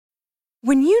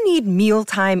When you need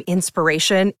mealtime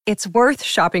inspiration, it's worth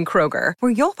shopping Kroger,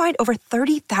 where you'll find over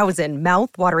 30,000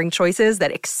 mouth-watering choices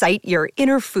that excite your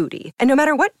inner foodie. And no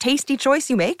matter what tasty choice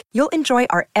you make, you'll enjoy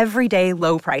our everyday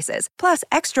low prices, plus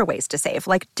extra ways to save,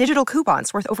 like digital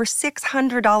coupons worth over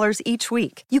 $600 each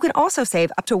week. You can also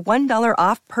save up to $1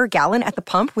 off per gallon at the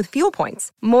pump with fuel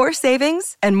points. More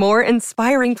savings and more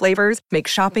inspiring flavors make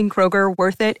shopping Kroger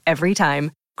worth it every time.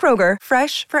 Kroger,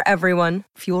 fresh for everyone.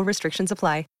 Fuel restrictions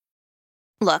apply.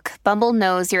 Look, Bumble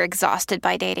knows you're exhausted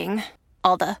by dating.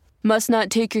 All the, must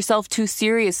not take yourself too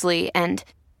seriously, and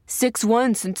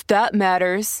 6'1" since that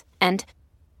matters, and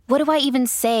what do I even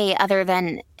say other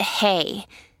than, hey?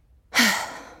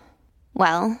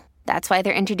 Well, that's why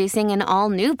they're introducing an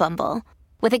all-new Bumble,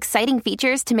 with exciting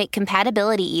features to make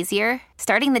compatibility easier,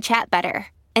 starting the chat better,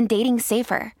 and dating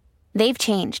safer. They've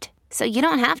changed, so you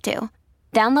don't have to.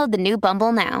 Download the new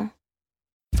Bumble now.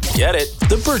 Get it?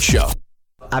 The Bert Show.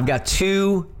 I've got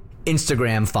 2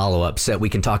 Instagram follow-ups that we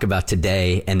can talk about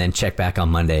today and then check back on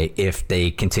Monday if they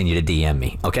continue to DM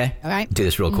me, okay? All right. Do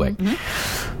this real quick.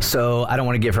 So I don't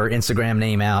want to give her Instagram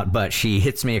name out, but she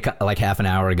hits me like half an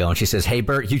hour ago and she says, hey,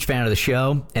 Bert, huge fan of the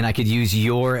show, and I could use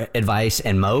your advice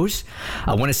and Mo's.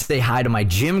 I want to say hi to my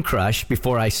gym crush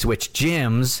before I switch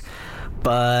gyms,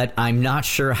 but I'm not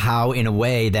sure how in a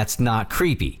way that's not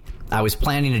creepy. I was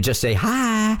planning to just say,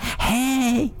 hi,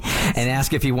 hey, and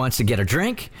ask if he wants to get a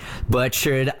drink, but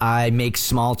should I make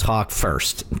small talk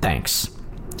first? Thanks.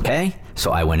 Okay,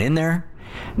 so I went in there.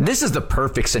 This is the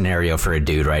perfect scenario for a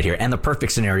dude right here, and the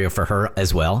perfect scenario for her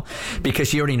as well, because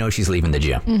she already knows she's leaving the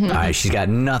gym. All right, she's got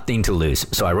nothing to lose.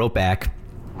 So I wrote back,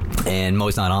 and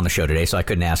Mo's not on the show today, so I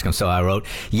couldn't ask him. So I wrote,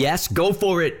 yes, go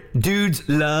for it. Dudes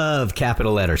love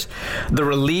capital letters. The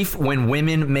relief when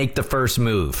women make the first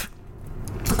move.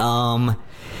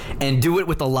 And do it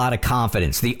with a lot of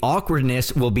confidence. The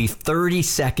awkwardness will be 30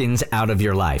 seconds out of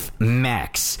your life,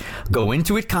 max. Go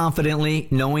into it confidently,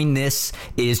 knowing this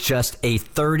is just a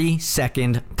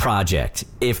 30-second project.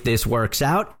 If this works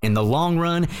out, in the long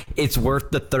run, it's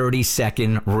worth the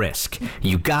 30-second risk.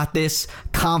 You got this,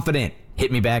 confident.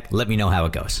 Hit me back, let me know how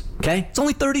it goes. Okay? It's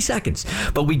only 30 seconds.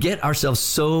 But we get ourselves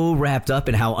so wrapped up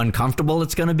in how uncomfortable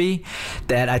it's going to be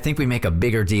that I think we make a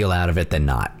bigger deal out of it than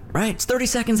not. Right? It's 30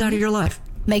 seconds out of your life.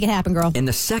 Make it happen, girl. And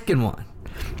the second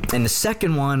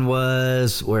one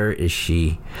was, where is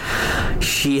she?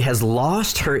 She has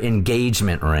lost her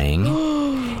engagement ring.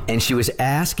 And she was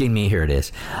asking me, here it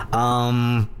is.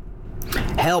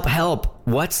 Help.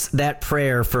 What's that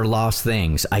prayer for lost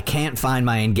things? I can't find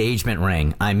my engagement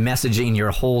ring. I'm messaging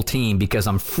your whole team because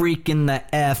I'm freaking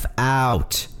the F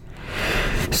out.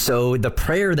 So the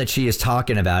prayer that she is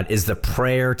talking about is the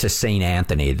prayer to St.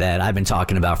 Anthony that I've been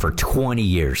talking about for 20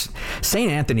 years.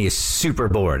 St. Anthony is super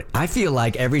bored. I feel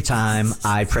like every time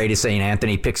I pray to St.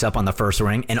 Anthony, picks up on the first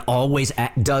ring and always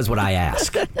does what I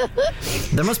ask.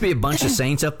 There must be a bunch of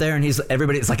saints up there, and it's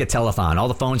like a telethon. All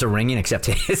the phones are ringing except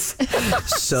his.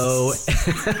 So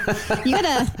you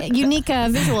got a unique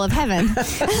visual of heaven.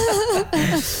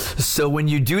 So when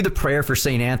you do the prayer for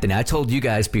St. Anthony, I told you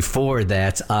guys before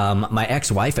that my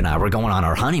ex-wife and I were going on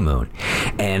our honeymoon,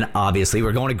 and obviously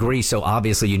we're going to Greece, so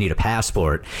obviously you need a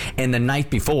passport. And the night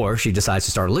before, she decides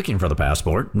to start looking for the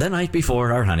passport, the night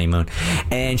before our honeymoon,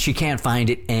 and she can't find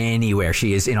it anywhere.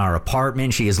 She is in our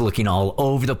apartment. She is looking all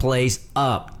over the place,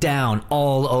 up, down,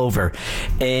 all over.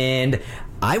 And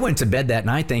I went to bed that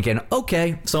night thinking,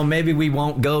 okay, so maybe we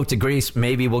won't go to Greece.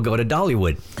 Maybe we'll go to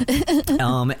Dollywood.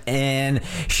 And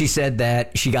she said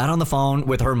that she got on the phone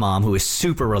with her mom, who is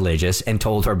super religious, and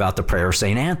told her about the prayer of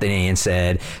St. Anthony and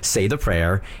said, say the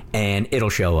prayer and it'll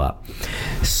show up.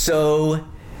 So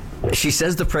she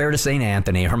says the prayer to St.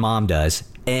 Anthony, her mom does,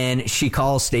 and she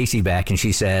calls Stacy back and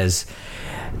she says,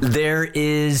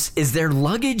 is there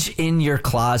luggage in your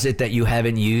closet that you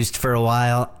haven't used for a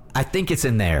while? I think it's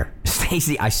in there.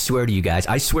 Stacy, I swear to you guys,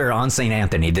 I swear on St.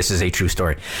 Anthony, this is a true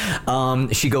story.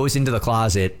 She goes into the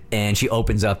closet and she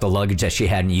opens up the luggage that she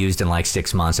hadn't used in like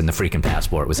 6 months, and the freaking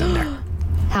passport was in there.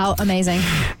 How amazing.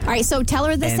 All right, so tell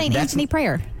her the St. Anthony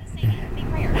prayer.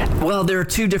 Well, there are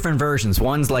 2 different versions.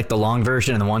 One's like the long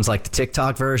version and the one's like the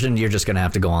TikTok version. You're just going to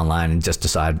have to go online and just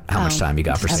decide how much time you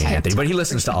got for St. Anthony. But he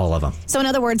listens to all of them. So in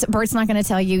other words, Bert's not going to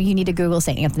tell you need to Google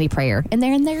St. Anthony prayer. And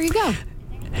there you go.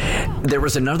 There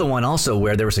was another one also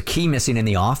where there was a key missing in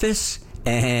the office,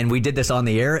 and we did this on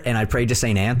the air, and I prayed to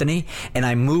St. Anthony, and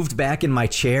I moved back in my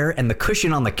chair, and the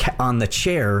cushion on the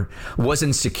chair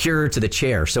wasn't secure to the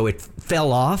chair, so it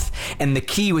fell off, and the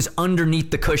key was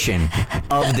underneath the cushion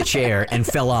of the chair and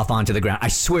fell off onto the ground. I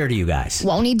swear to you guys.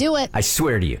 Won't he do it? I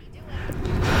swear to you.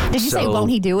 Did you say, won't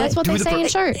he do it? That's what they say in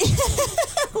church.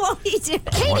 Won't he do it?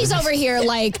 Katie's over here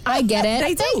like, I get it.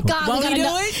 They do. Thank God Won't we got he do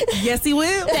it? Yes, he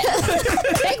will.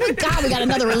 Thank God we got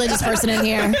another religious person in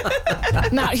here.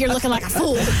 I'm out here looking like a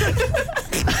fool.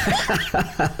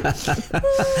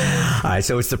 All right,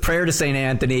 so it's the prayer to St.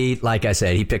 Anthony. Like I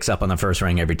said, he picks up on the first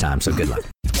ring every time, so good luck.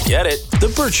 Get it?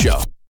 The Bert Show.